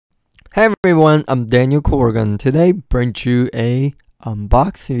Hey everyone, I'm Daniel Corrigan. Today brings you a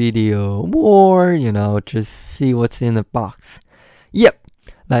unbox video, or just see what's in the box. Yep,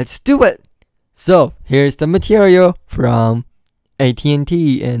 let's do it. So here's the material from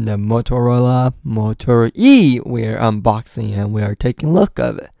AT&T and the Motorola Moto E we're unboxing, and we are taking a look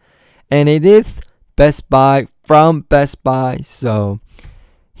of it. And it is Best Buy from Best Buy. So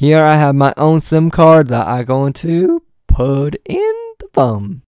here I have my own SIM card that I'm going to put in the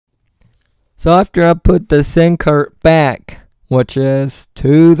phone. So after I put the SIM card back, which is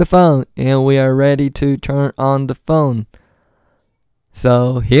to the phone, and we are ready to turn on the phone.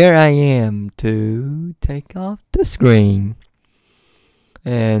 So here I am to take off the screen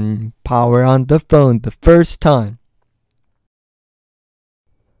and power on the phone the first time.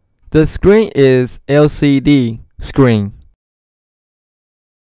 The screen is LCD screen.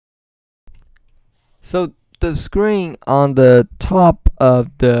 So the screen on the top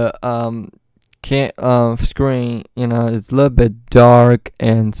of the screen, it's a little bit dark,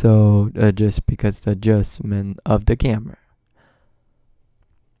 and so just because the adjustment of the camera.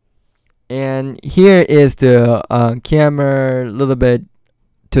 And here is the camera little bit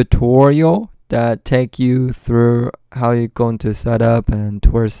tutorial that take you through how you're going to set up and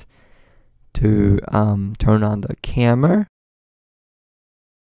towards to turn on the camera.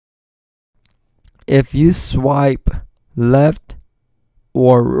 If you swipe left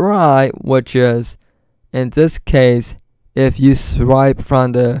or right, which is in this case, if you swipe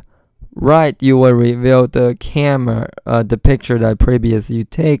from the right, you will reveal the camera, the picture that previous you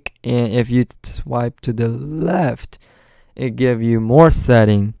take, and if you swipe to the left, it give you more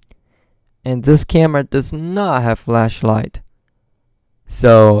setting. And this camera does not have flashlight,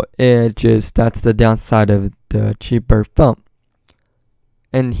 so that's the downside of the cheaper phone.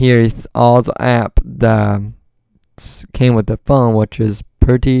 And here is all the app that came with the phone, which is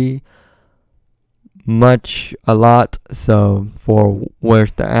pretty much a lot, so for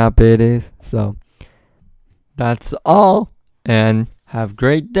where's the app it is. So that's all, and have a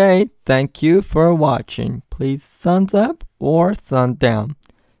great day. Thank you for watching. Please thumbs up or thumb down.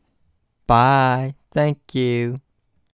 Bye. Thank you.